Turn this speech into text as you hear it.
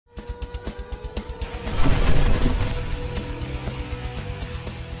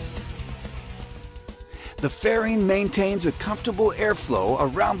The fairing maintains a comfortable airflow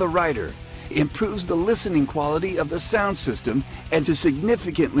around the rider, improves the listening quality of the sound system, and to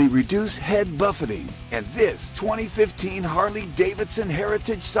significantly reduce head buffeting. And this 2015 Harley-Davidson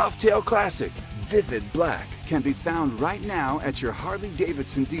Heritage Softail Classic, Vivid Black, can be found right now at your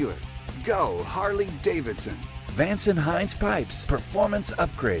Harley-Davidson dealer. Goe Harley-Davidson. Vance & Hines pipes, performance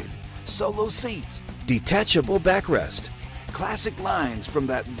upgrade, solo seat, detachable backrest, classic lines from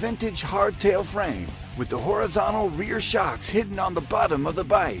that vintage hardtail frame with the horizontal rear shocks hidden on the bottom of the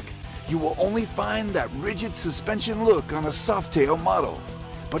bike. You will only find that rigid suspension look on a Softail model.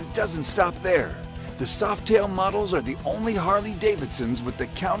 But it doesn't stop there. The Softail models are the only Harley-Davidsons with the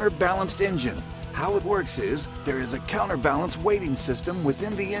counterbalanced engine. How it works is, there is a counterbalance weighting system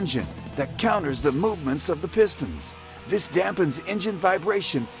within the engine that counters the movements of the pistons. This dampens engine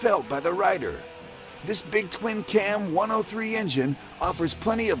vibration felt by the rider. This big twin-cam 103 engine offers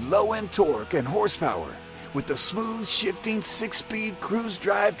plenty of low-end torque and horsepower. With the smooth shifting 6-speed cruise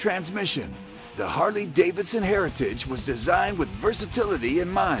drive transmission, the Harley-Davidson Heritage was designed with versatility in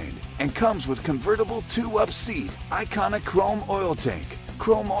mind and comes with convertible 2-up seat, iconic chrome oil tank,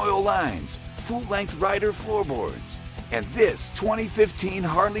 chrome oil lines, full-length rider floorboards. And this 2015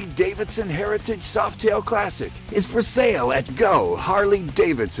 Harley-Davidson Heritage Softail Classic is for sale at Goe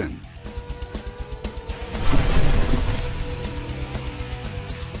Harley-Davidson.